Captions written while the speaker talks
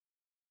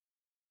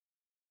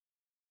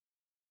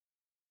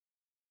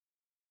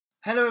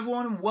Hello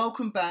everyone and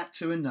welcome back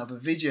to another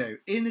video.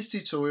 In this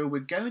tutorial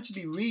we're going to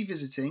be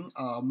revisiting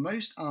our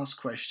most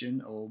asked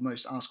question or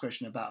most asked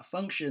question about a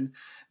function,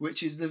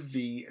 which is the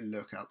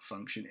Vlookup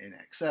function in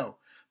Excel.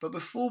 But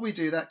before we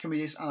do that, can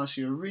we just ask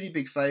you a really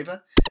big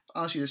favour?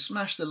 Ask you to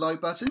smash the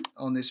like button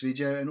on this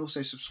video and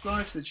also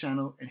subscribe to the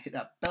channel and hit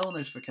that bell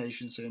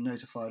notification so you're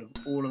notified of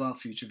all of our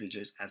future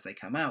videos as they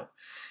come out.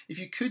 If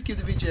you could give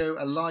the video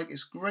a like,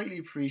 it's greatly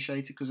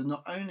appreciated because it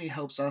not only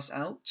helps us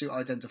out to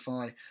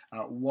identify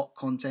what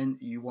content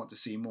you want to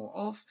see more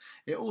of,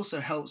 it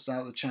also helps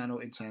out the channel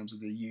in terms of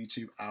the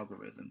YouTube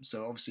algorithm.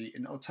 So obviously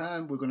in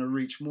time we're going to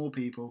reach more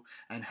people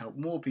and help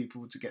more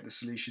people to get the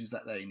solutions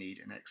that they need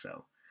in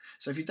Excel.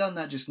 So if you've done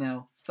that just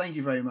now, thank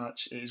you very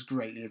much. It is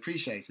greatly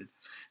appreciated.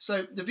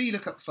 So the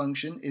VLOOKUP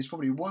function is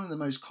probably one of the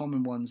most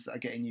common ones that are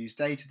getting used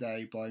day to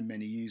day by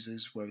many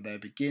users, whether they're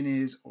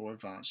beginners or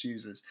advanced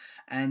users.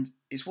 And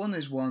it's one of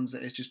those ones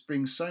that just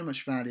brings so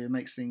much value and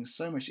makes things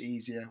so much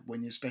easier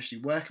when you're especially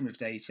working with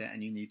data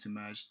and you need to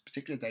merge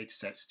particular data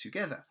sets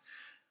together.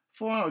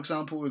 For our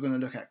example, we're going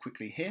to look at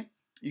quickly here.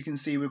 You can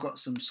see we've got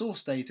some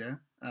source data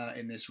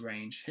in this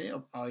range here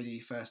of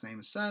ID, first name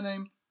and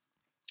surname.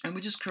 And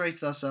we just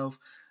created ourselves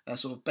a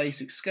sort of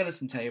basic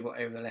skeleton table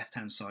over the left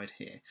hand side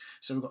here.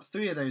 So we've got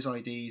 3 of those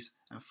IDs,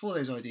 and for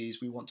those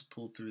IDs we want to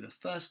pull through the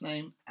first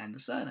name and the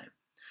surname.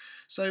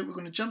 So we're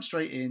going to jump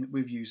straight in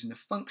with using the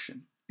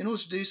function. In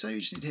order to do so, you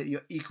just need to hit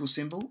your equal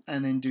symbol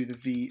and then do the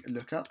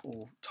VLOOKUP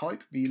or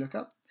type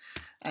VLOOKUP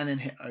and then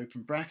hit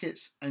open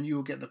brackets, and you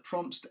will get the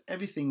prompts to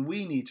everything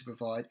we need to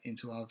provide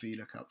into our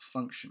VLOOKUP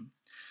function.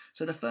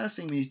 So the first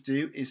thing we need to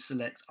do is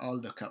select our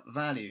lookup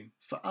value.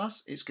 For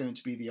us, it's going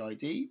to be the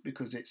ID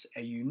because it's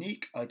a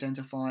unique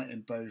identifier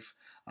in both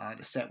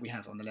the set we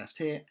have on the left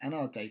here and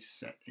our data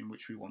set in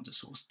which we want to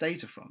source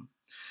data from.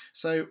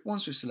 So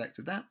once we've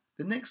selected that,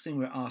 the next thing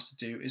we're asked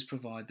to do is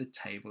provide the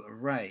table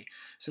array.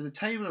 So the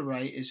table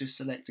array is just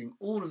selecting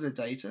all of the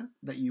data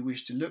that you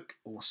wish to look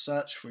or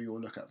search for your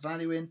lookup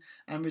value in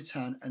and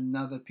return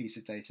another piece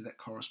of data that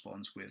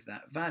corresponds with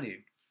that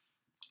value.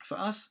 For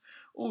us,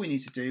 all we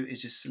need to do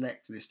is just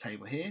select this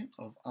table here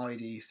of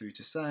ID through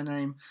to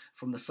surname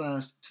from the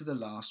first to the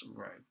last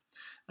row.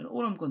 And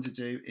all I'm going to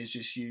do is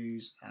just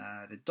use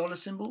the dollar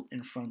symbol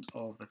in front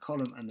of the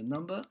column and the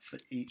number for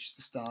each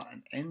the start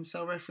and end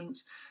cell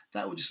reference.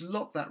 That will just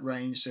lock that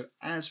range, so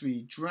as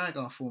we drag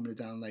our formula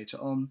down later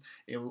on,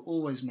 it will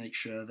always make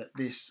sure that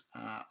this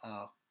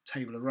our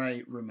table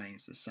array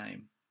remains the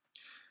same.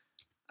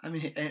 I'm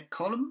going to hit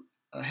column.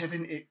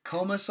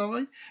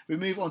 We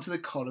move on to the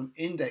column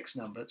index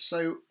number.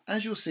 So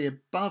as you'll see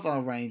above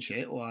our range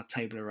here, or our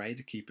table array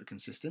to keep it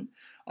consistent,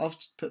 I've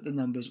put the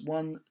numbers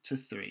 1 to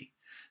 3.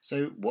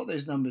 So what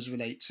those numbers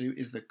relate to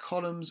is the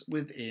columns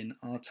within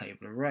our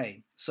table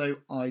array. So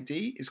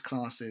ID is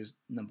classed as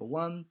number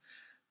 1,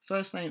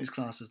 first name is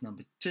classed as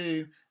number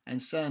 2,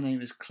 and surname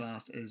is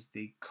classed as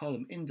the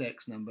column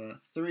index number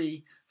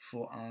 3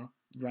 for our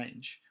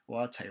range,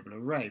 or our table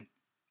array.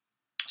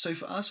 So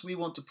for us, we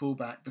want to pull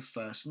back the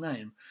first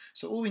name.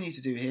 So all we need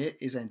to do here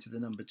is enter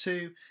the number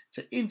 2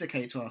 to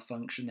indicate to our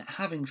function that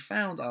having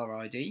found our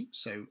ID,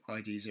 so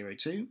ID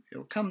 02, it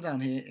will come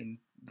down here in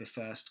the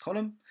first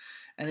column,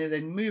 and it'll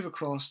then move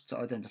across to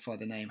identify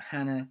the name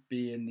Hannah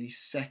being the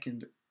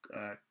second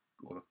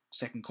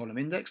column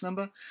index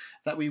number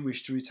that we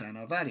wish to return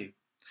our value.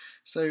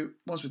 So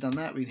once we've done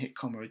that, we can hit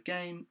comma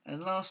again,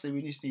 and lastly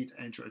we just need to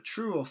enter a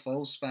true or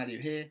false value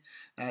here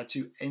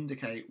to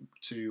indicate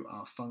to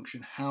our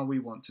function how we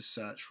want to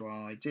search for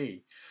our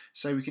ID.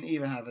 So we can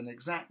either have an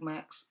exact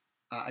match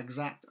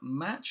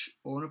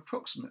or an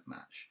approximate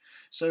match.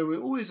 So we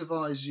always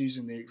advise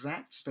using the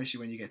exact,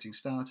 especially when you're getting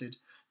started,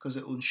 because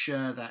it will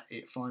ensure that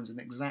it finds an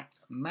exact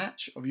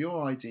match of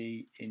your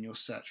ID in your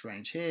search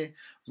range here,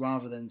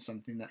 rather than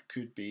something that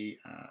could be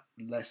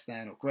less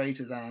than or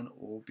greater than,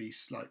 or be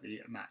slightly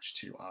a match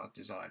to our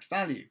desired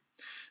value.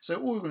 So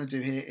all we're going to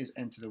do here is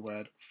enter the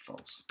word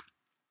false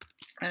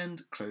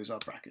and close our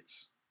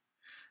brackets.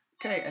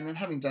 Okay, and then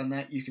having done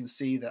that, you can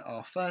see that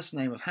our first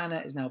name of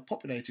Hannah is now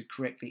populated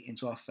correctly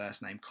into our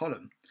first name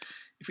column.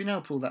 If we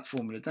now pull that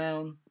formula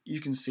down,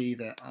 you can see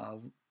that our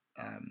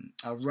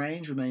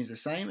range remains the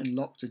same and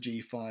locked to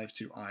G5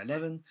 to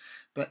I11,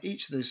 but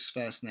each of those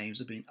first names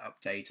have been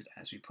updated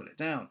as we pull it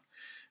down.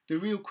 The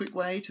real quick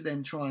way to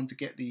then try and to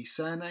get the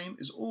surname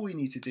is all we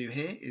need to do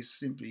here is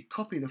simply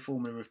copy the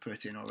formula we've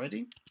put in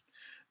already,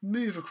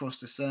 move across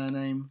the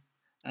surname,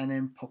 and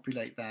then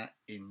populate that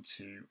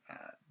into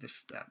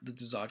the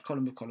desired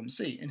column of column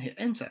C and hit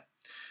enter.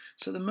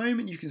 So the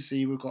moment you can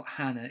see we've got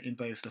Hannah in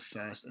both the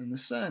first and the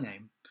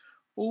surname.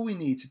 All we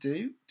need to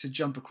do to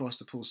jump across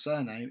to pull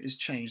surname is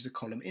change the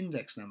column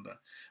index number,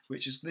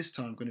 which is this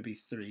time going to be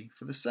 3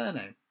 for the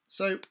surname.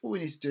 So all we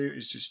need to do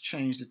is just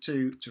change the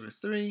 2 to a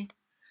 3,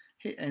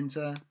 hit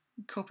enter,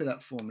 copy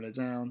that formula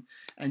down,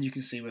 and you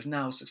can see we've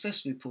now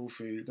successfully pulled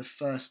through the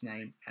first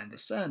name and the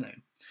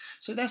surname.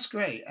 So that's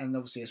great, and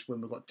obviously it's when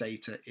we've got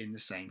data in the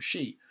same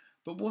sheet.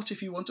 But what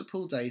if you want to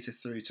pull data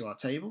through to our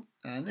table?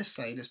 And let's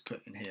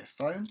put in here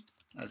phone,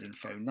 as in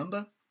phone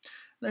number.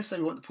 Let's say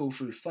we want to pull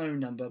through phone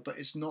number, but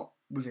it's not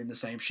within the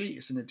same sheet,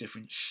 it's in a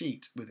different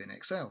sheet within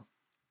Excel.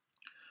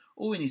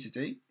 All we need to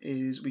do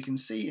is we can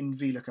see in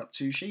VLOOKUP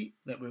 2 sheet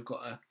that we've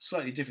got a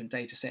slightly different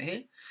data set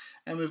here,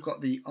 and we've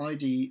got the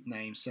ID,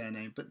 name,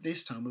 surname, but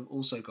this time we've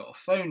also got a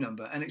phone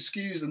number. And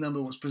excuse the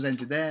number what's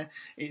presented there,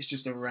 it's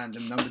just a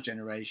random number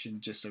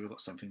generation just so we've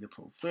got something to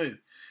pull through.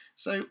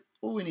 So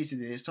all we need to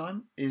do this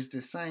time is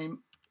the same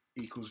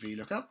equals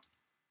VLOOKUP,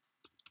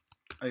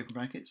 open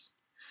brackets,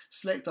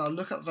 select our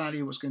lookup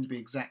value, what's going to be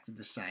exactly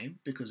the same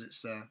because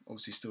it's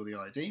obviously still the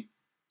ID,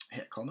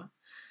 hit comma.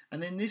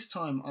 And then this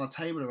time our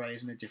table array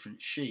is in a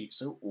different sheet.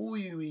 So all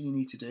you really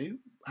need to do,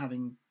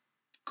 having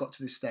got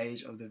to this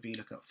stage of the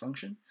VLOOKUP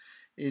function,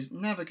 is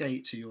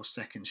navigate to your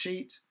second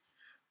sheet,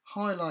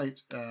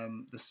 highlight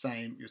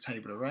your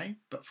table array,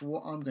 but for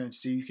what I'm going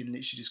to do, you can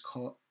literally just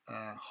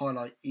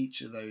highlight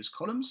each of those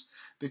columns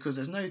because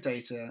there's no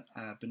data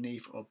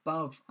beneath or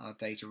above our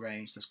data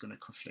range that's going to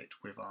conflict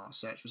with our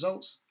search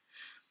results.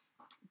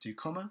 Do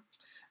comma,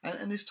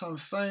 and this time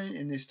phone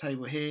in this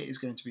table here is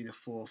going to be the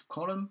fourth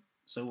column.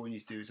 So all we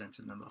need to do is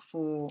enter the number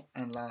 4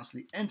 and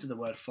lastly enter the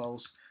word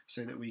false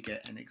so that we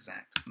get an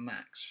exact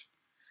match.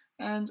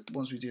 And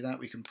once we do that,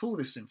 we can pull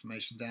this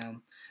information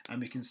down and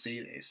we can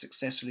see that it's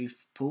successfully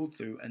pulled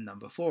through a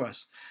number for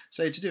us.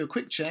 So to do a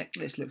quick check,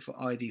 let's look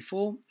for ID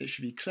 4. It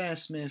should be Claire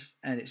Smith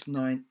and it's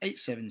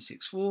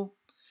 98764.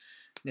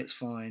 Let's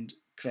find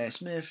Claire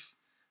Smith,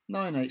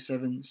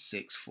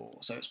 98764.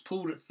 So it's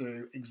pulled it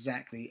through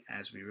exactly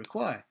as we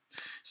require.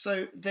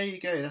 So there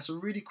you go, that's a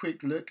really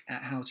quick look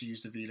at how to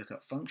use the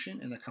VLOOKUP function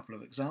in a couple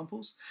of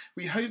examples.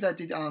 We hope that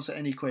did answer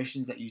any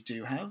questions that you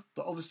do have,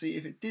 but obviously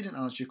if it didn't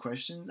answer your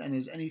questions and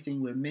there's anything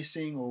we're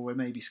missing or we're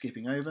maybe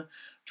skipping over,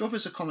 drop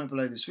us a comment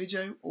below this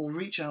video or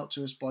reach out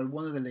to us by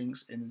one of the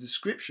links in the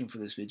description for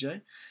this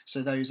video.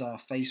 So those are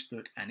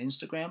Facebook and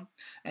Instagram,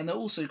 and they're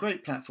also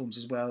great platforms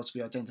as well to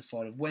be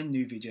identified of when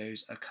new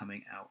videos are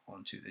coming out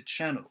onto the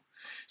channel.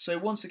 So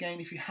once again,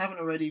 if you haven't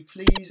already,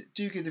 please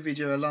do give the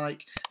video a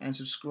like and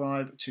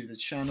subscribe to the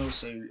channel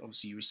so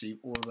obviously you receive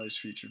all of those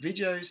future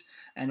videos.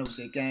 And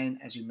obviously again,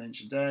 as we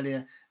mentioned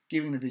earlier,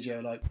 giving the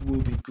video a like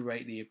will be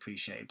greatly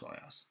appreciated by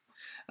us.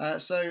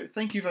 So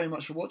thank you very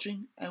much for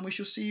watching and we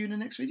shall see you in the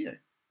next video.